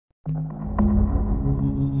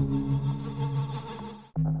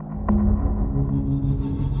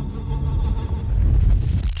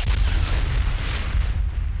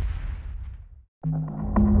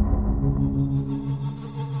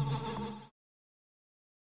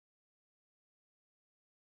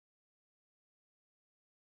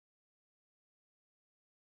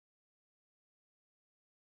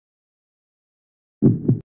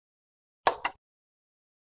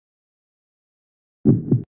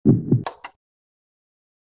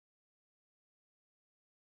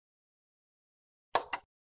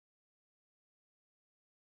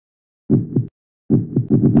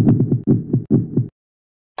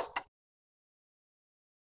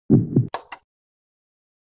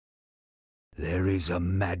There is a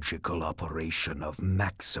magical operation of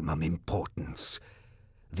maximum importance.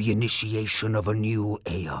 The initiation of a new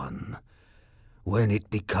aeon. When it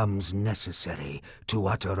becomes necessary to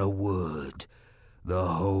utter a word, the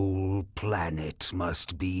whole planet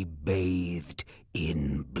must be bathed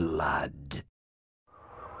in blood.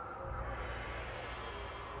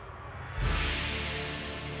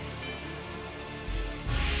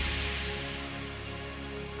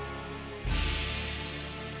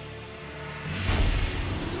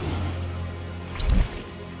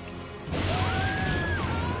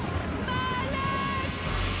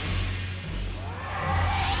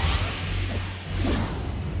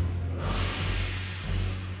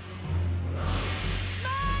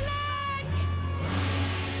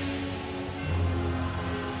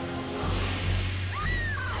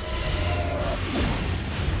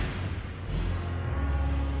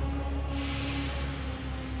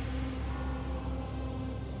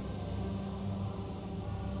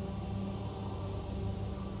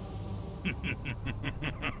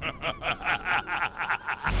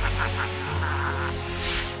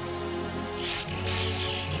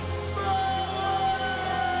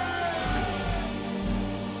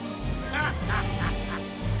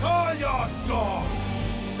 Call your dogs!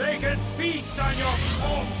 They can feast on your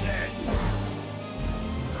corpses!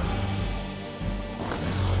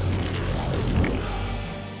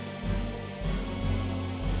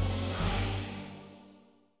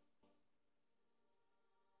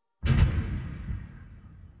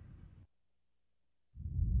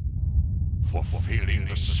 For fulfilling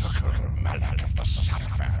the circle mallet of the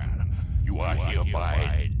Sarafan, you are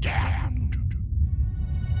hereby damned.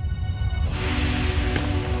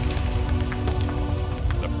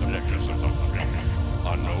 The pleasures of the flesh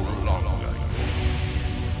are no longer yours.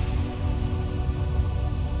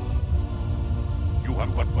 You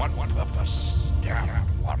have but one purpose,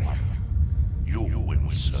 damned warrior. You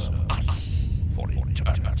will serve us for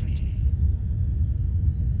eternity.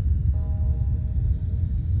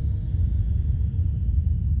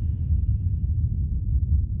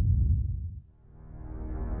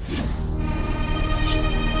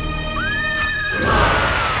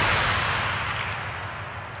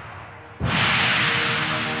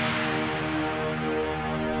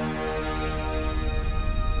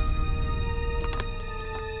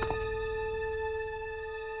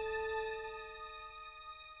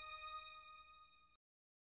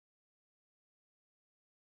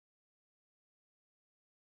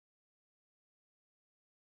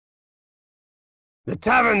 The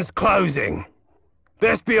tavern's closing.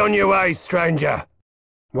 Best be on your way, stranger.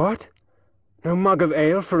 What? No mug of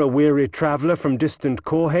ale for a weary traveller from distant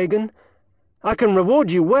Corhagen? I can reward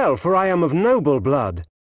you well, for I am of noble blood.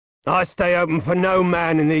 I stay open for no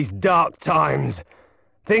man in these dark times.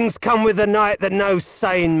 Things come with the night that no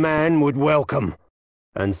sane man would welcome.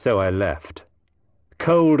 And so I left,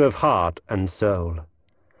 cold of heart and soul,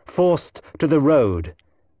 forced to the road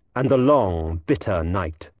and the long, bitter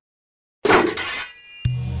night.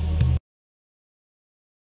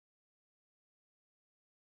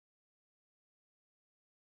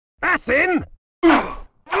 That's him!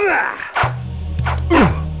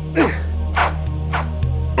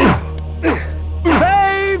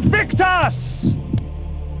 They Victus!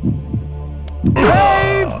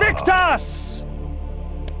 They Victus!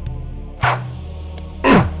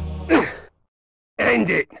 End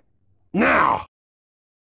it! Now!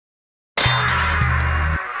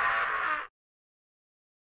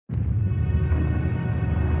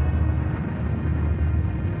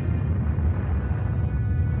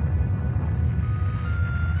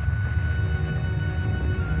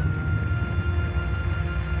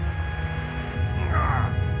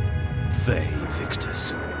 They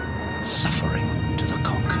Victus, suffering to the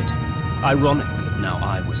conquered. Ironic that now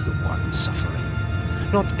I was the one suffering.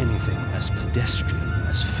 Not anything as pedestrian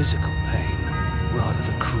as physical pain, rather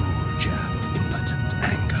the cruel jab of impotent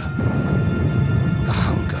anger. The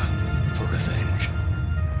hunger for revenge.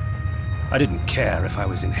 I didn't care if I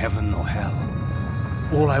was in heaven or hell.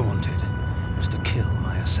 All I wanted was to kill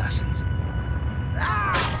my assassins.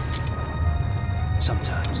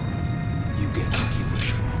 Sometimes you get what you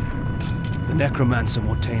wish for. The necromancer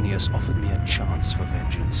Mortanius offered me a chance for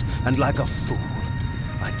vengeance, and like a fool,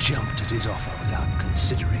 I jumped at his offer without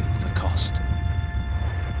considering the cost.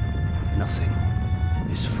 Nothing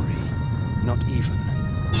is free, not even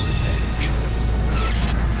revenge.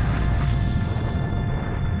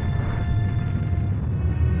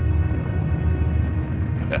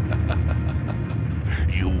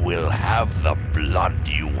 You will have the blood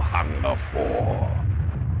you hunger for.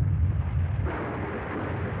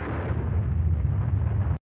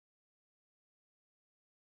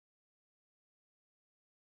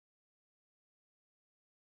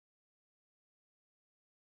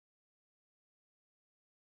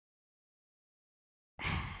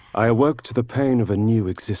 I awoke to the pain of a new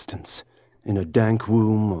existence, in a dank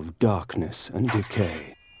womb of darkness and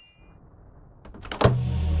decay.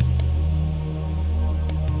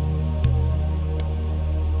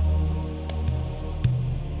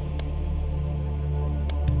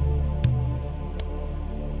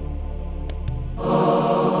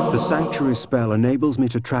 The sanctuary spell enables me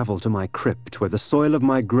to travel to my crypt, where the soil of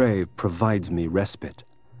my grave provides me respite.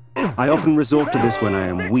 I often resort to this when I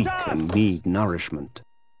am weak and need nourishment.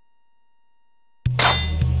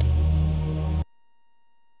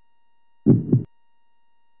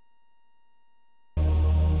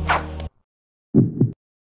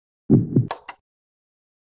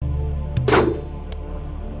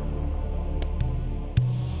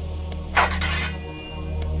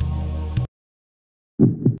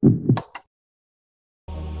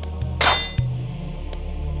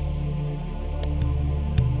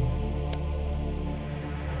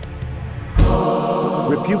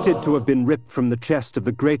 Reputed to have been ripped from the chest of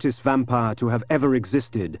the greatest vampire to have ever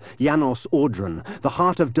existed, Janos Audron, the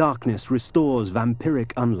heart of darkness restores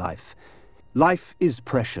vampiric unlife. Life is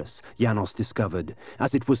precious, Janos discovered,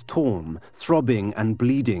 as it was torn, throbbing and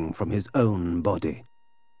bleeding from his own body.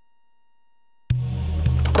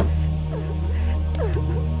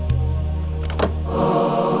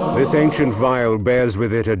 This ancient vial bears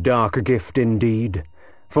with it a dark gift indeed,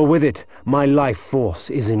 for with it my life force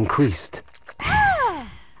is increased.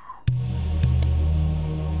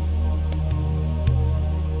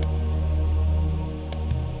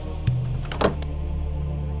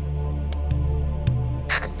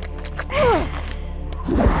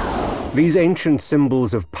 These ancient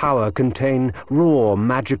symbols of power contain raw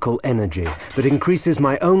magical energy that increases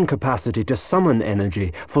my own capacity to summon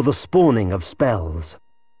energy for the spawning of spells.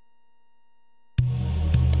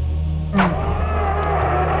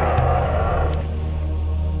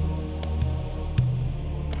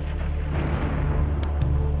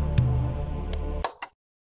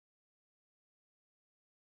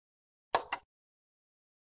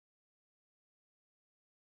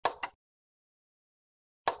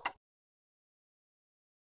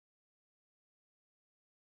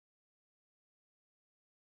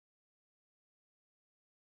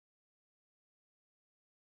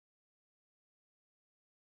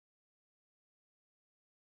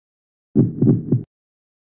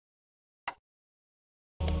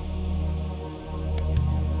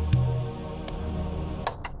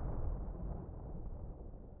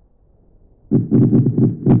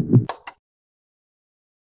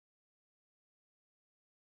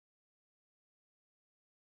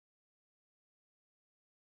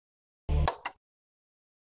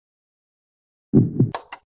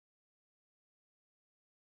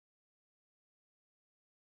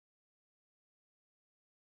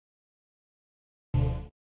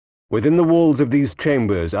 Within the walls of these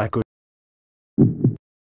chambers I could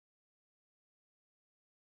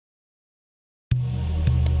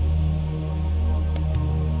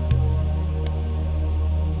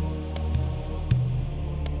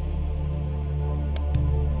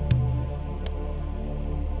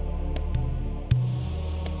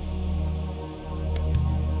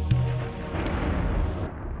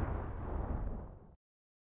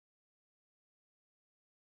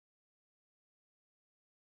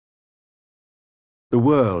The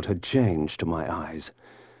world had changed to my eyes.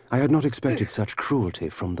 I had not expected such cruelty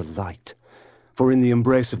from the light. For in the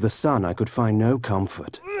embrace of the sun I could find no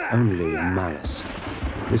comfort, only malice.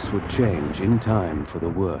 This would change in time for the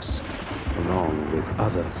worse, along with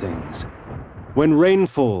other things. When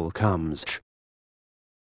rainfall comes,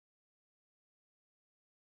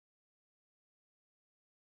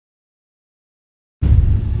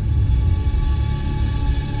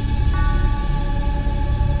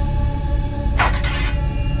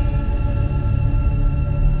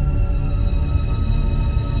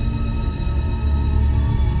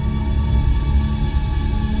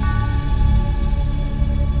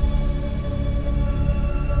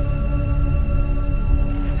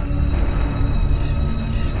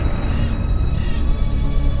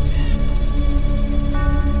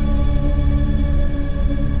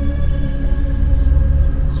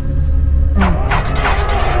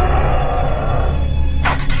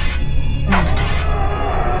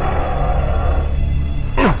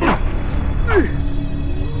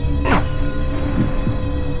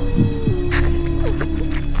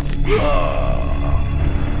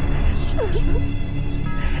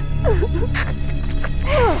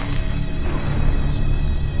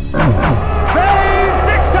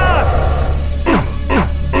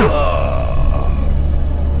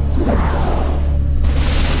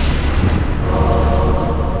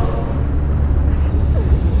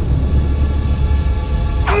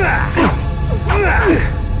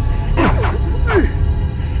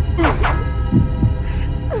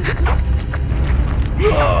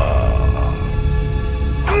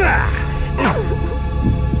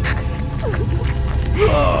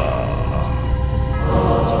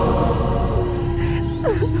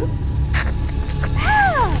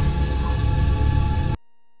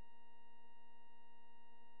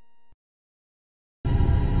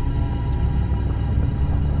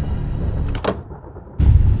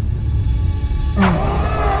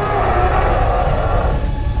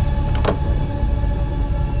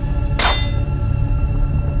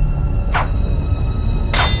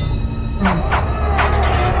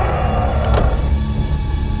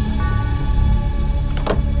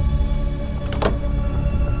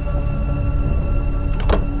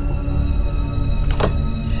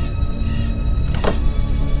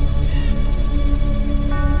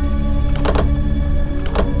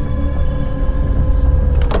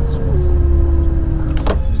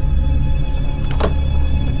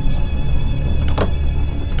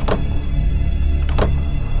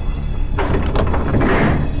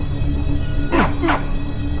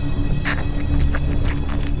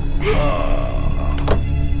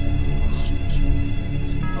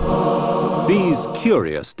 These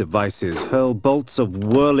curious devices hurl bolts of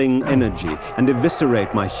whirling energy and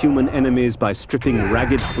eviscerate my human enemies by stripping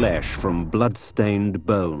ragged flesh from blood-stained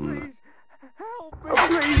bone.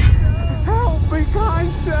 Please, help me,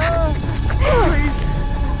 kind sir! Please,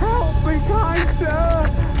 help me, kind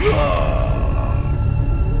sir!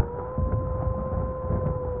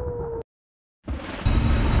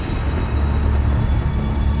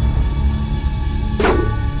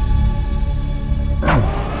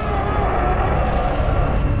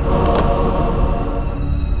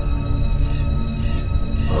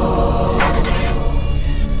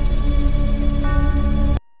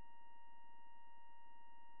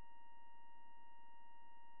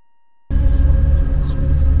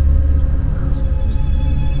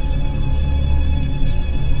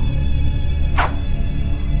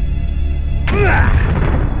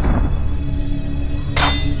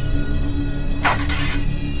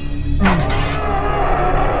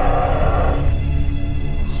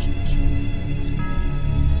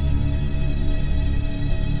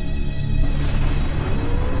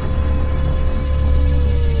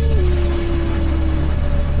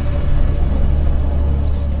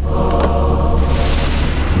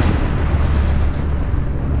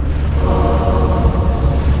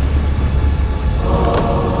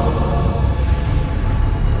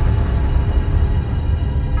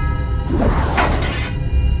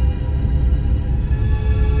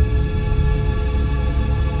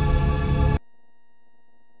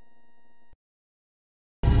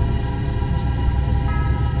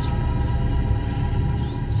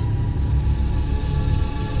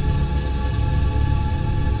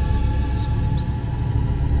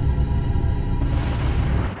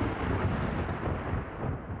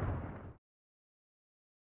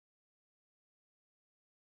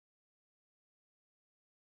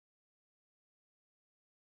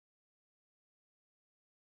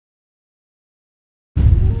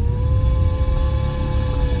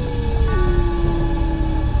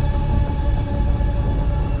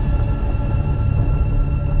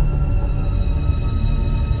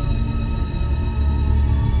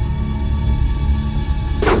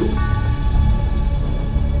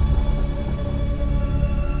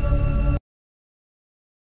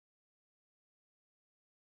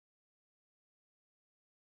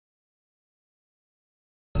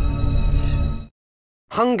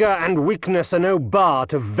 Hunger and weakness are no bar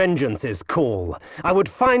to vengeance's call. I would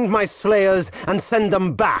find my slayers and send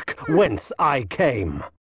them back whence I came.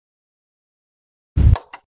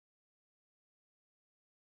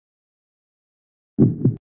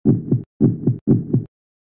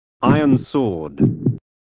 Iron sword.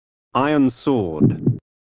 Iron sword.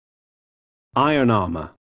 Iron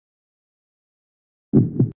armor.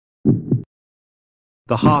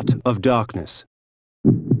 The heart of darkness.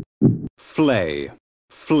 Flay.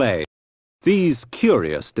 Flay. These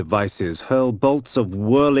curious devices hurl bolts of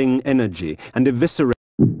whirling energy and eviscerate.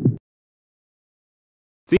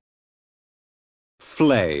 The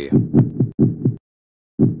Flay.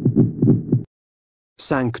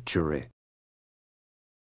 Sanctuary.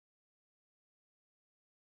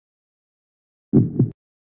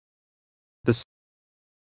 The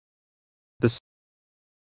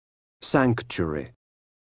Sanctuary.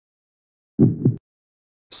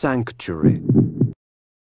 Sanctuary.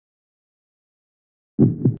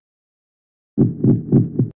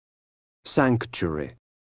 Sanctuary.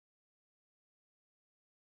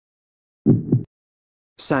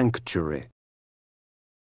 Sanctuary.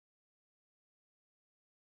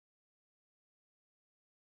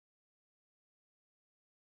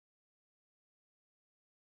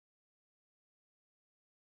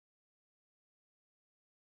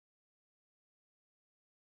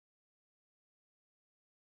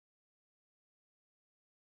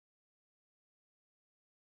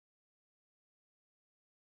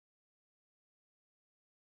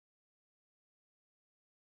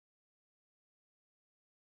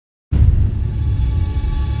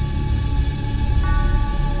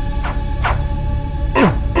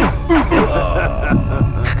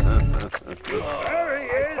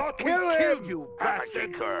 Kill you,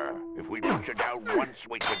 bastard! If we put you down once,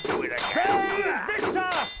 we can do it again.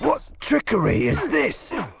 What trickery is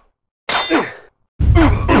this?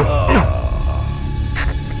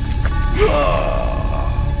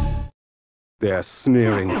 Their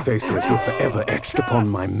sneering faces were forever etched upon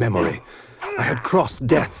my memory. I had crossed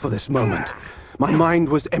death for this moment. My mind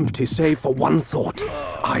was empty save for one thought.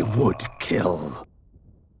 I would kill.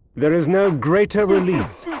 There is no greater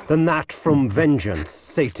release than that from vengeance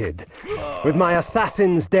sated. With my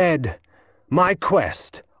assassins dead, my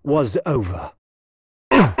quest was over.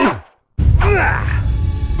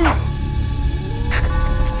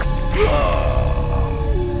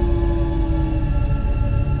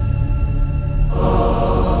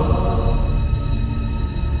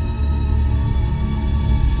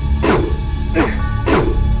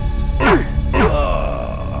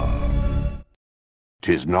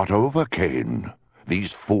 'Tis not over, Kain.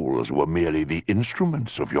 These fools were merely the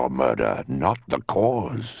instruments of your murder, not the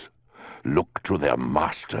cause. Look to their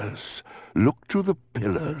masters, look to the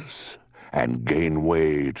pillars, and gain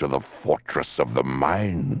way to the fortress of the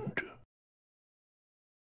mind.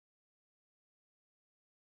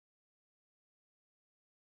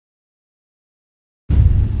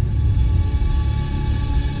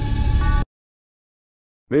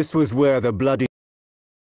 This was where the bloody...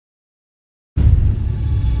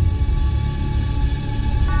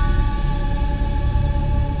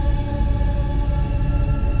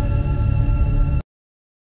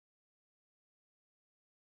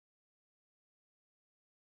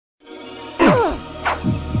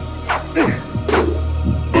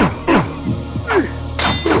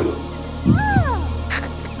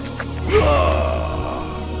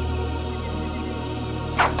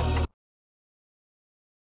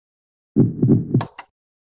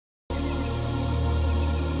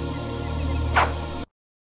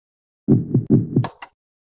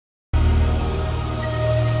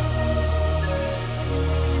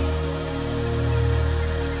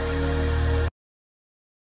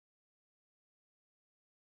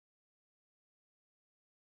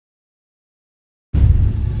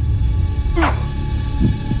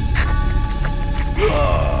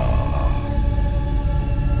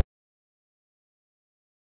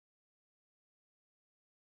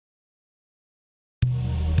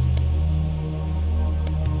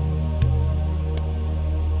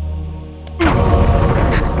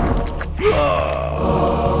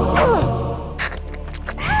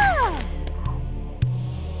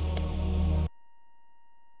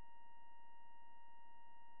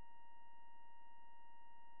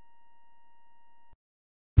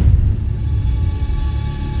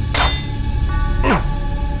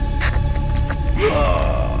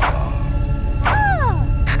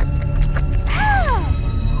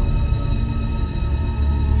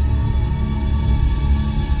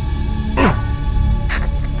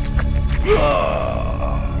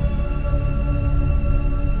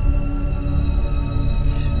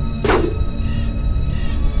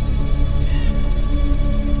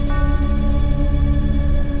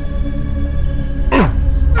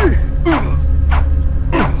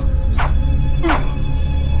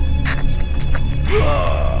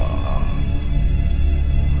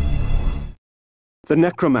 The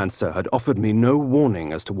necromancer had offered me no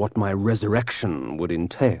warning as to what my resurrection would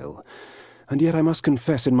entail, and yet I must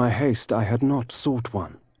confess in my haste I had not sought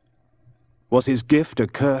one. Was his gift a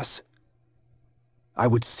curse? I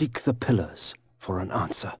would seek the pillars for an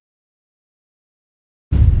answer.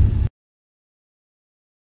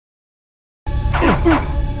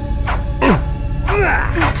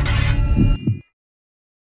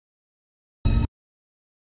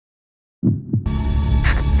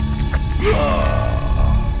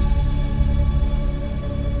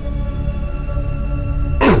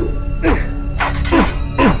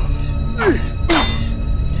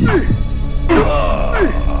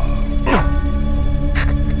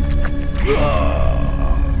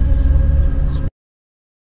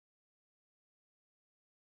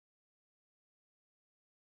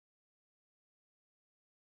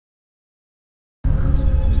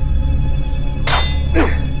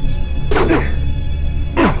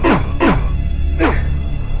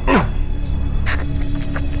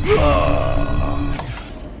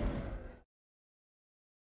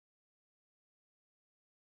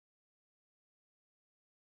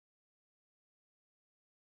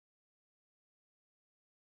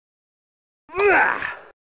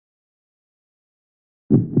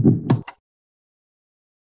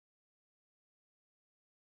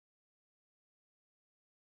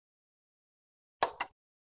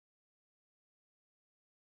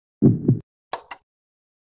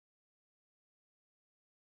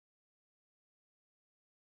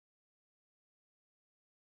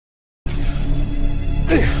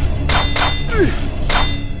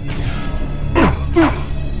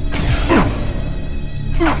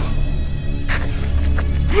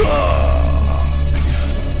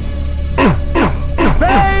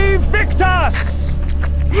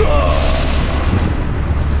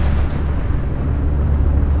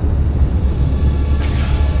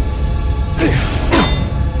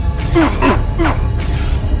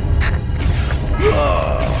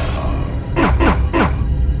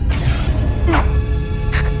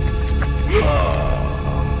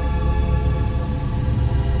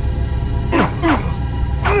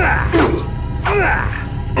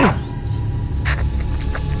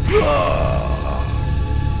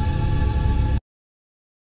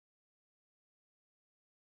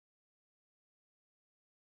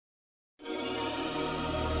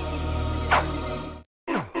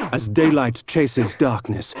 As daylight chases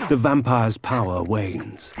darkness, the vampire's power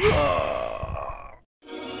wanes.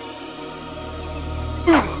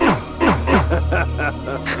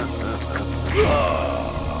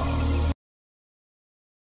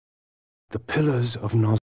 The pillars of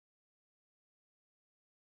Nos...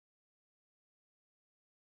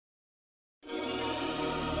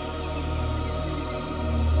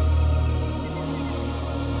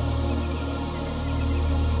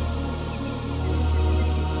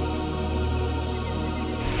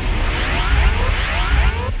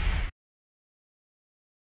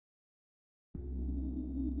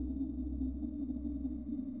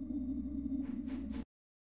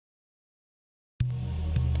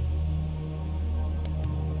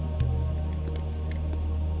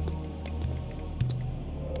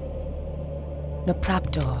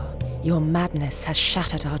 Nopraptor, your madness has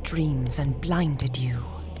shattered our dreams and blinded you.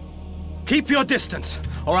 Keep your distance,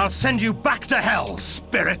 or I'll send you back to hell,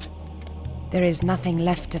 spirit! There is nothing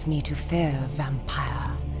left of me to fear,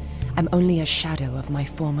 vampire. I'm only a shadow of my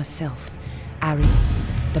former self, Ari,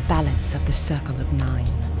 the balance of the Circle of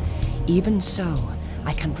Nine. Even so,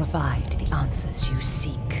 I can provide the answers you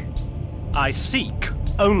seek. I seek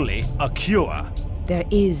only a cure. There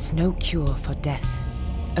is no cure for death,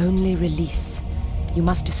 only release. You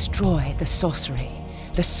must destroy the sorcery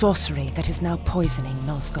that is now poisoning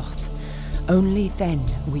Nosgoth. Only then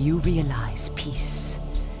will you realize peace.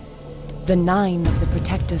 The Nine of the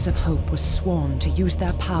Protectors of Hope were sworn to use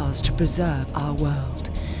their powers to preserve our world.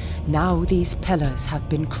 Now these pillars have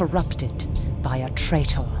been corrupted by a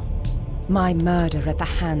traitor. My murder at the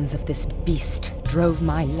hands of this beast drove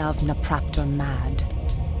my love Nopraptor mad.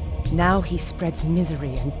 Now he spreads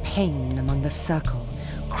misery and pain among the Circle,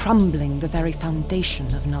 crumbling the very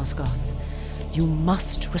foundation of Nosgoth. You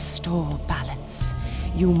must restore balance.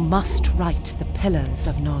 You must right the pillars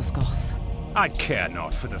of Nosgoth. I care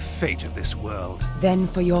not for the fate of this world. Then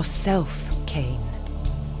for yourself, Kain.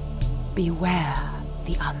 Beware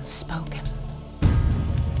the unspoken.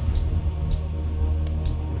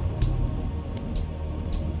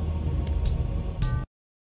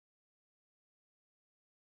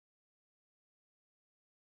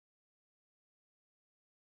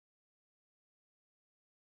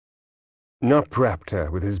 Nopraptor,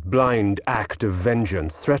 with his blind act of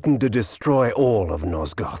vengeance, threatened to destroy all of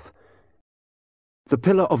Nosgoth. The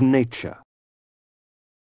pillar of nature.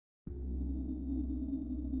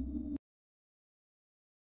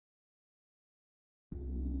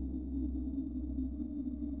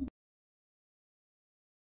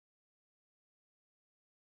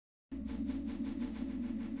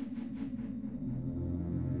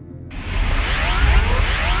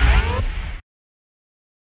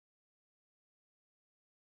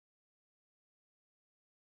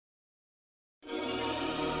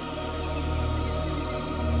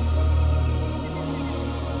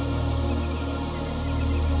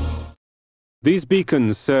 These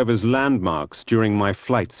beacons serve as landmarks during my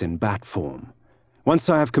flights in bat form. Once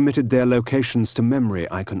I have committed their locations to memory,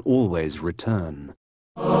 I can always return.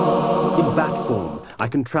 In bat form, I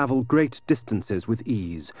can travel great distances with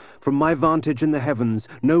ease. From my vantage in the heavens,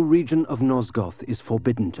 no region of Nosgoth is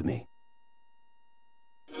forbidden to me.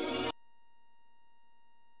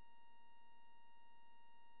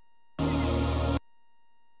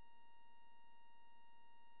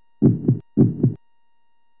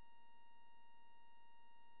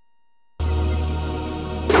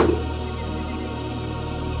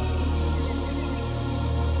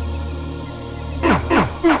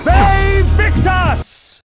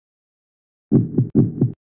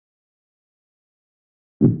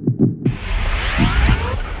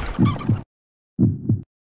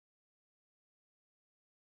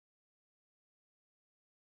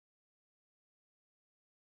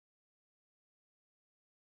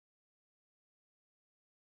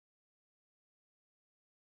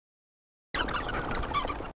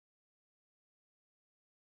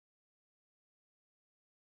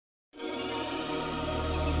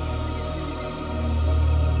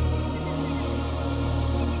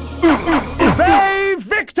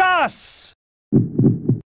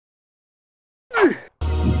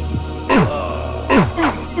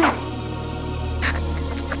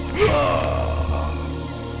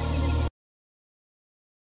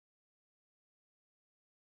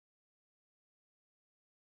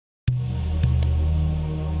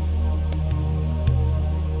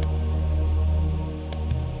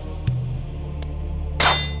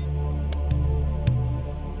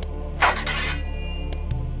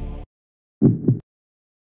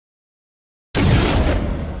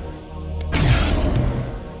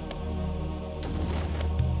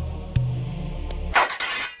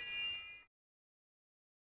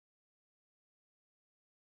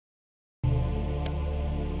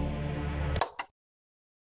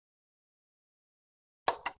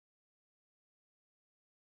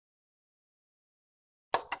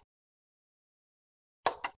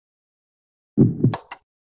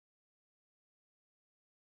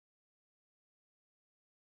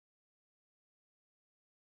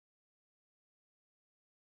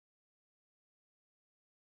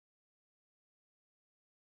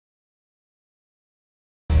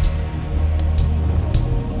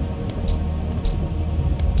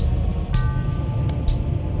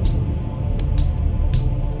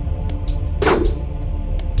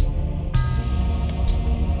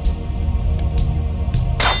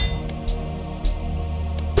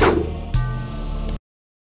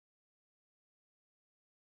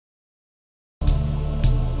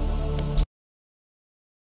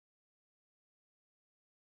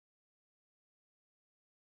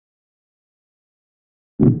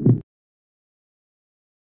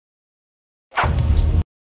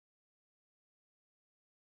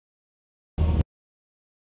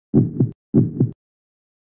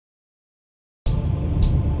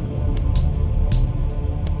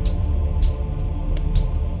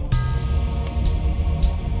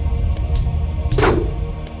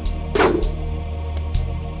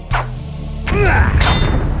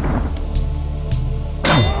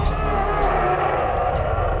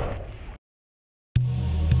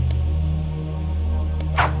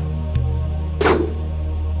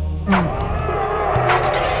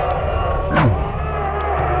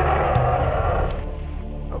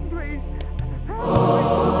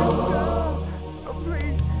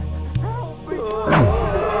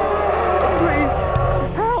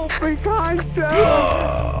 sir!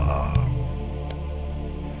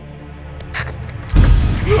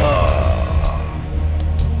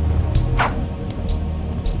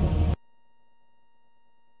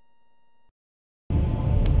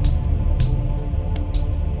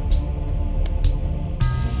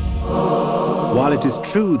 While it is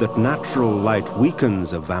true that natural light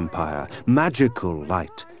weakens a vampire, magical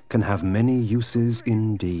light can have many uses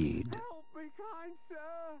indeed. Be kind, sir!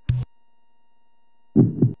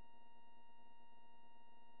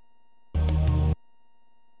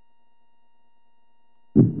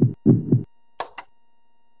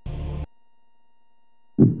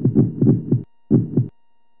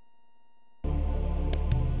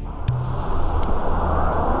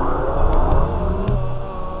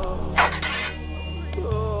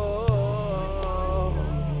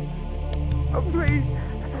 Please,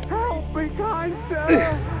 help me, kind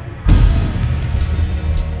sir!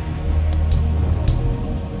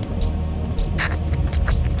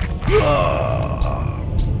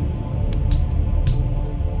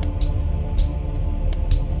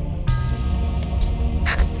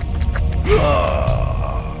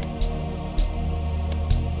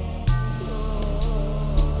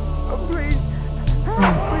 Please, help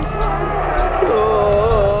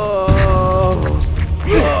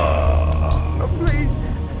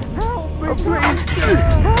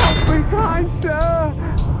me, kind sir! Please, help me, kind sir! Help me, kind sir!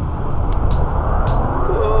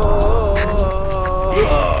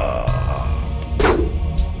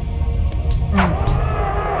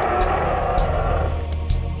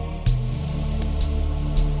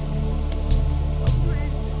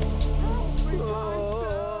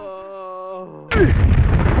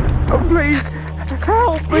 Please,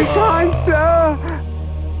 help me, kind sir!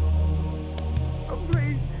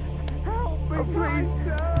 Please, help me, kind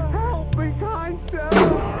sir! Help me, kind sir!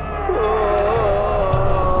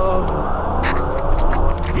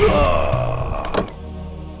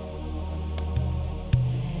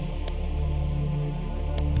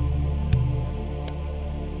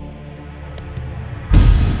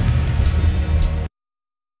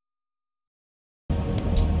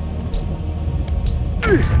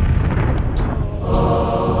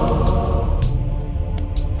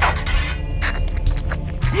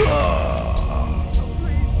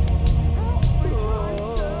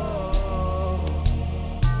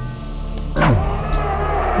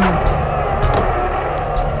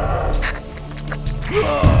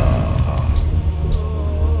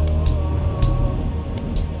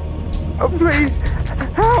 Please,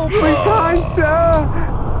 help me, kind sir!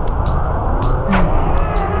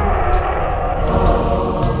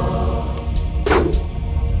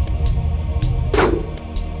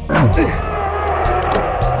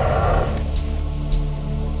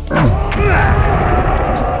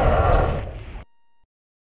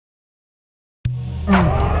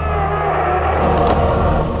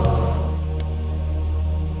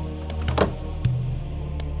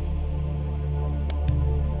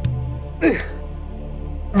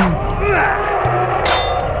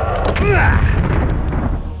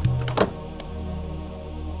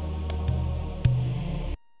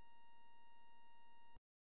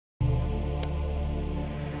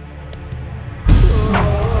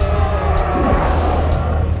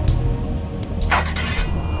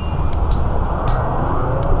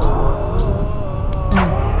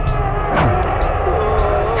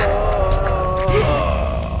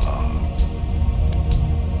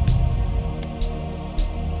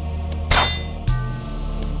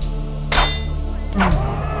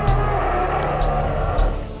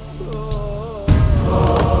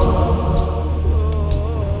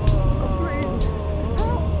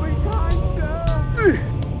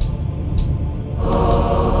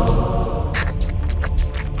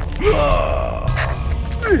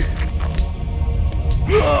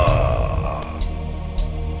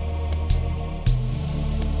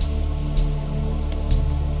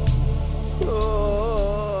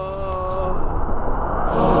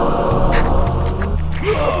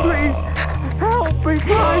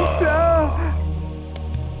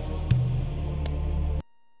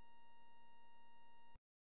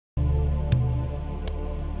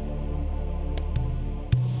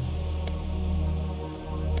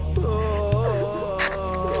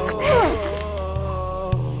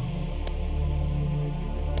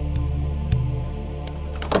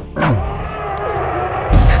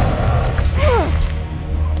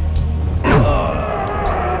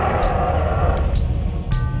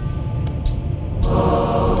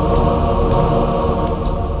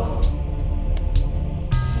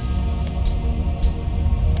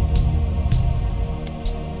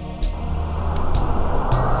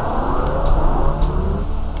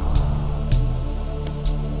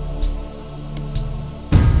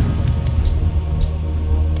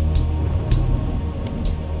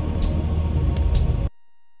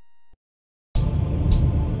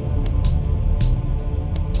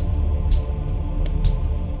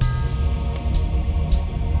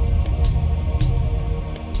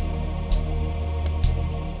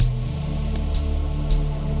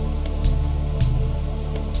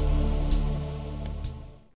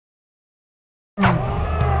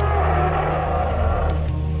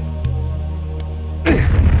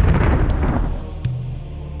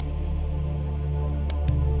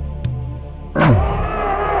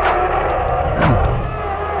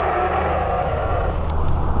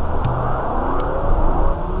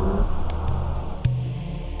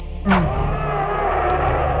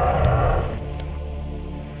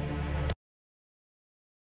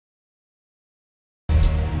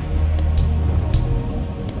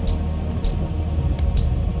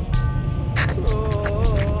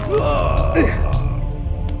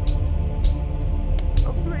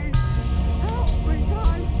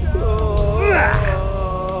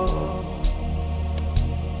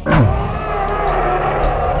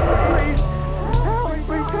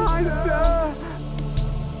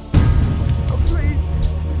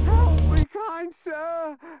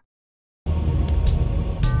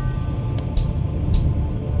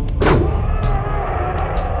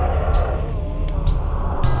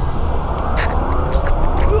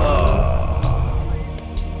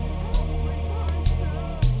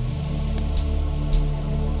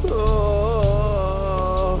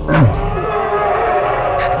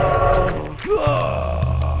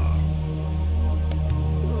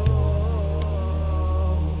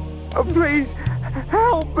 Please,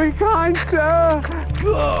 help me, kind sir!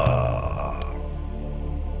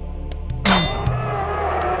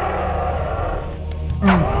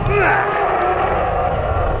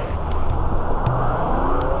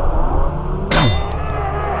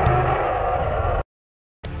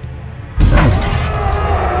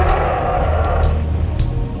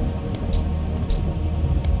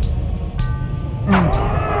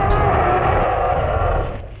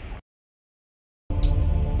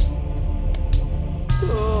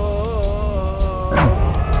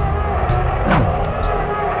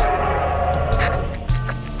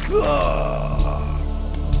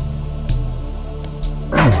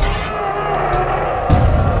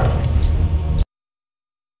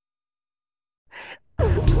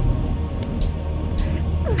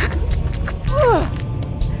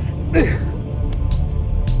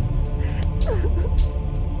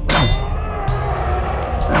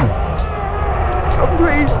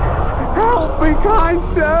 Please, help me,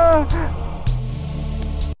 kind sir!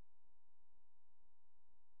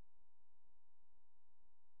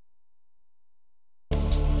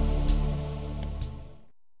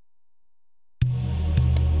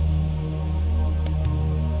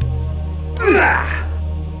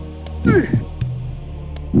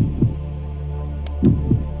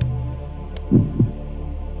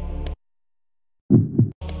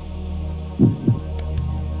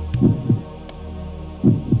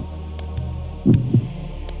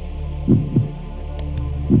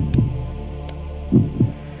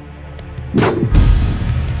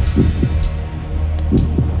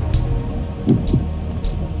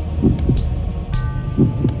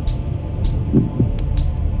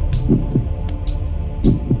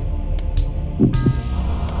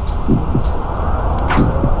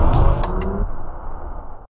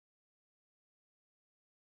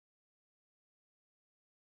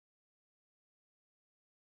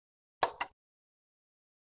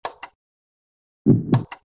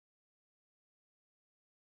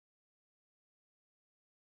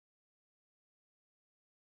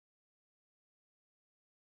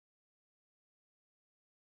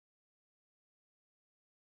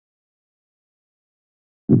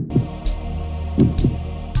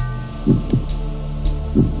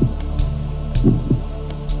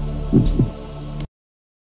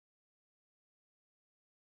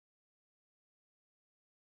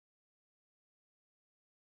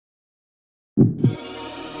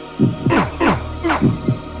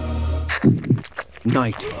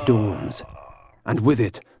 Night dawns, and with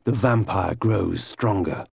it the vampire grows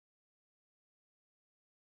stronger.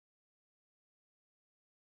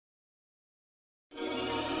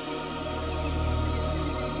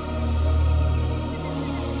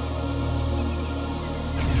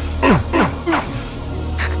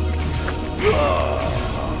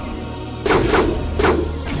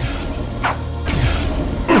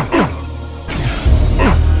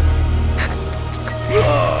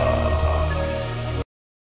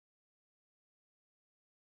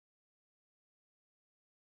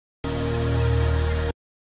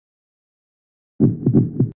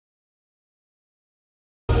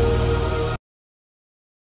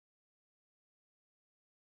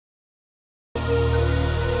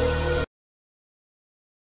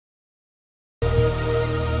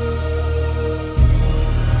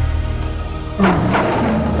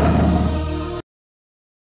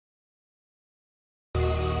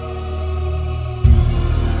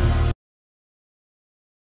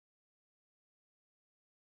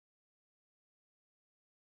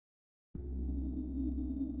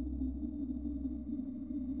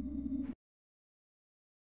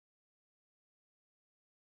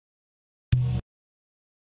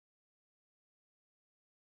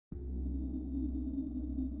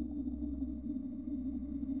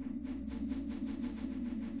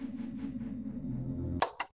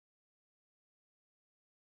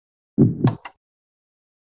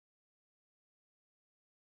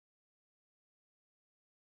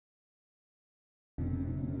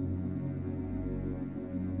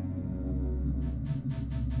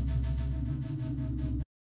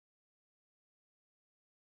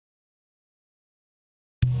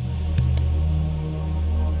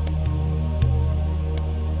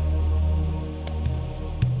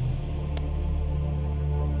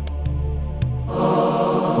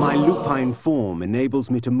 My lupine form enables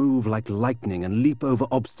me to move like lightning and leap over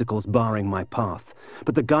obstacles barring my path,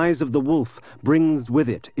 but the guise of the wolf brings with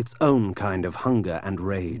it its own kind of hunger and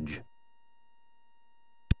rage.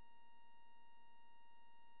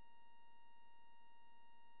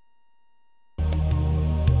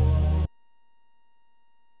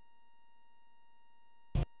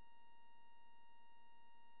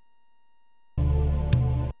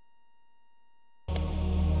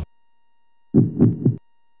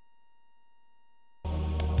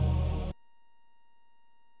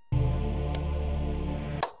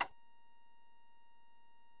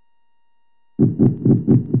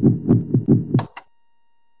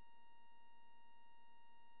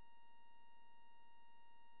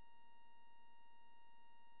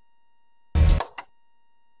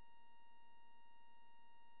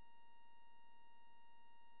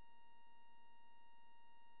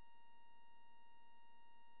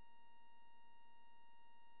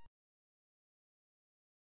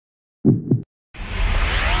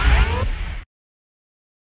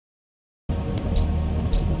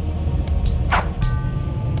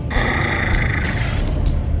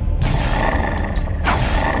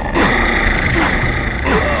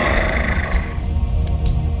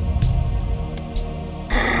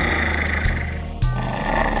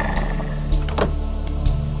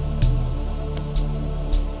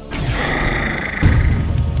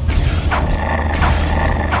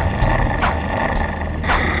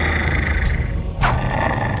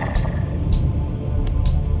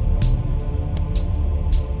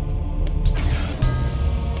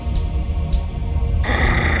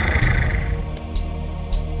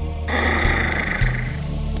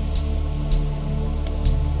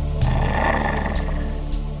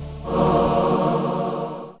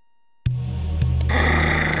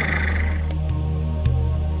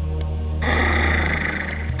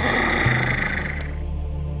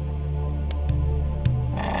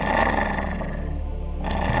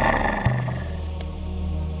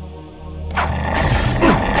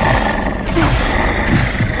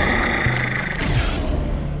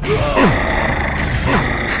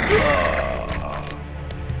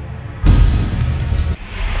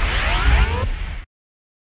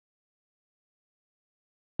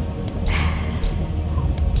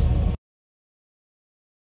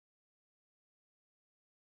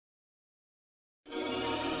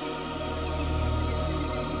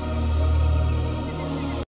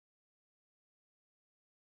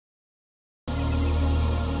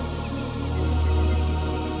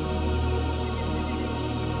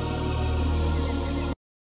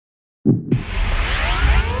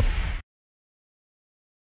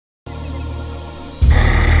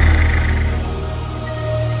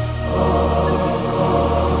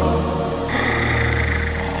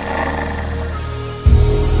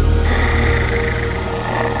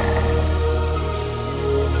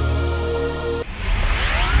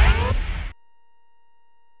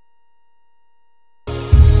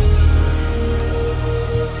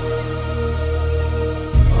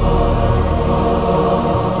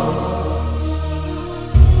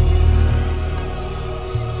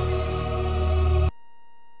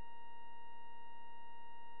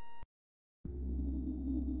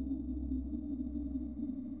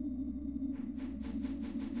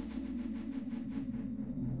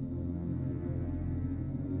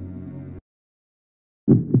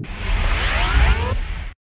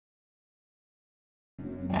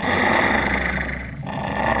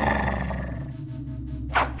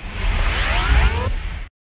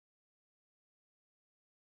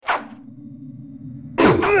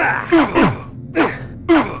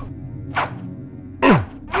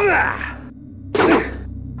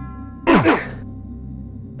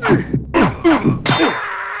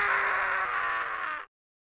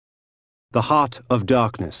 The Heart of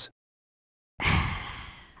Darkness.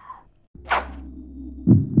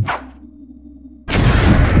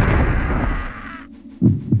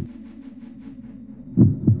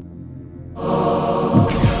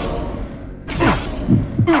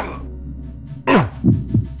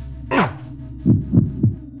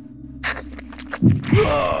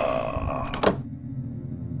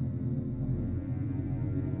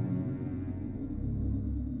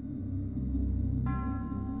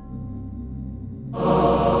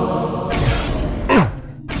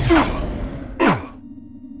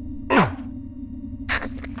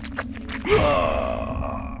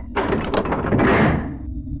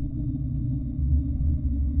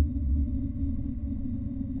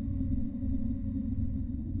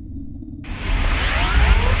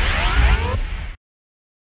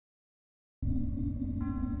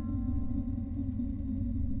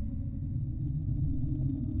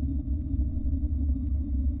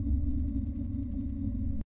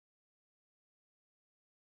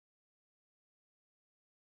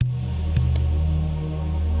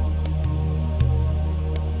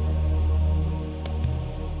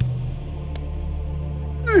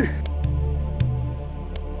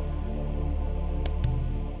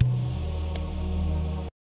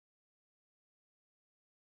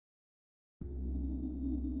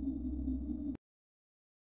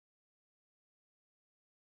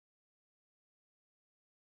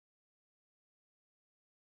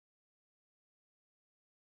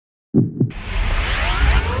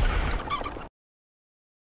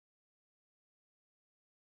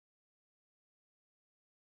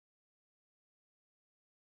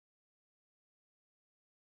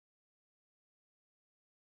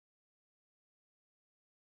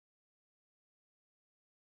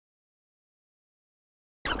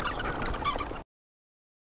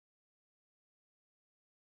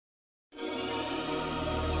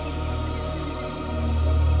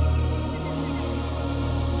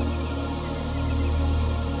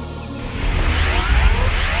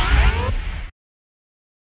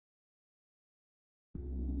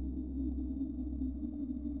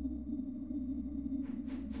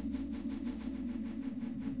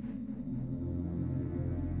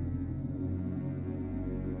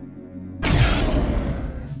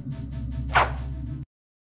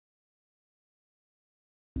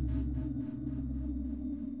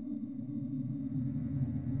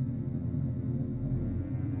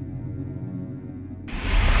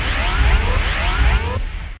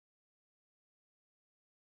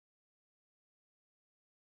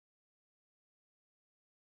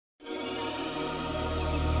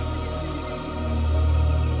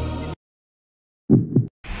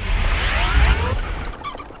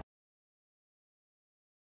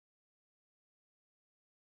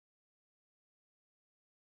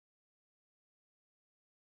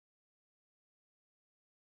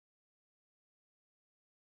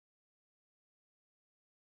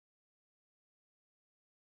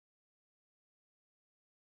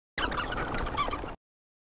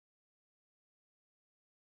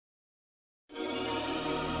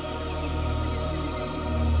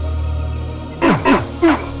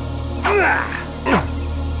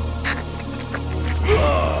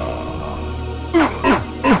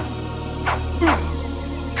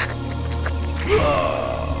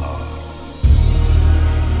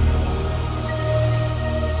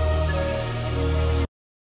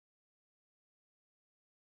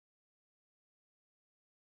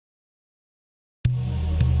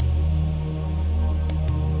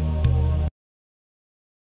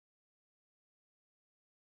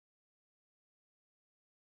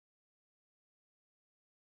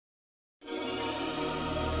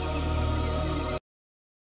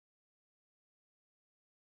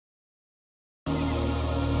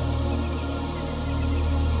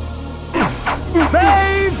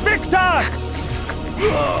 They victor!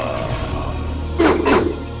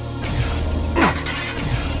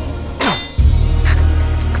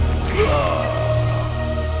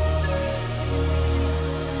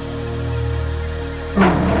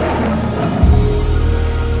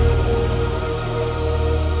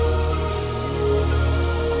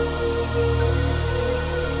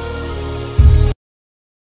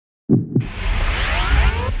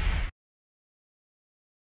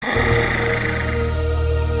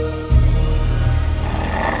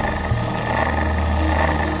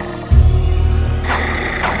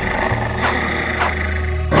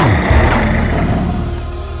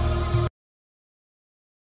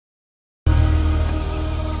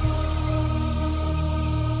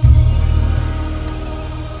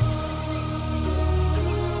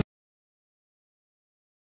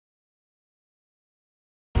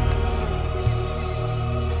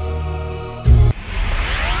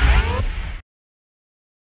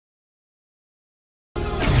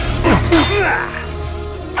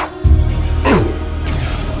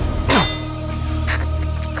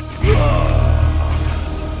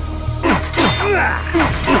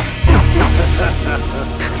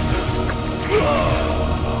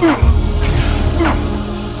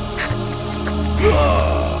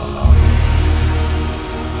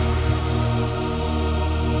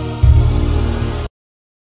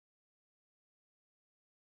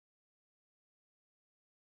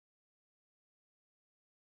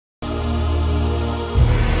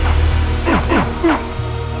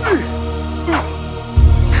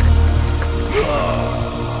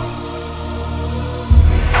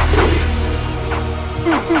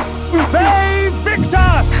 They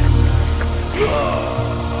victor!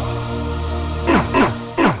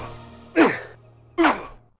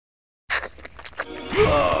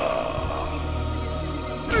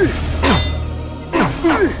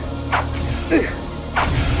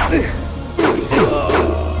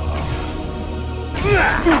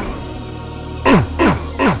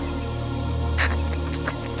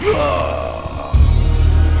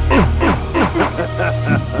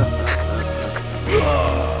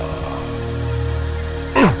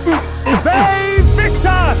 They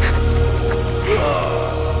victor!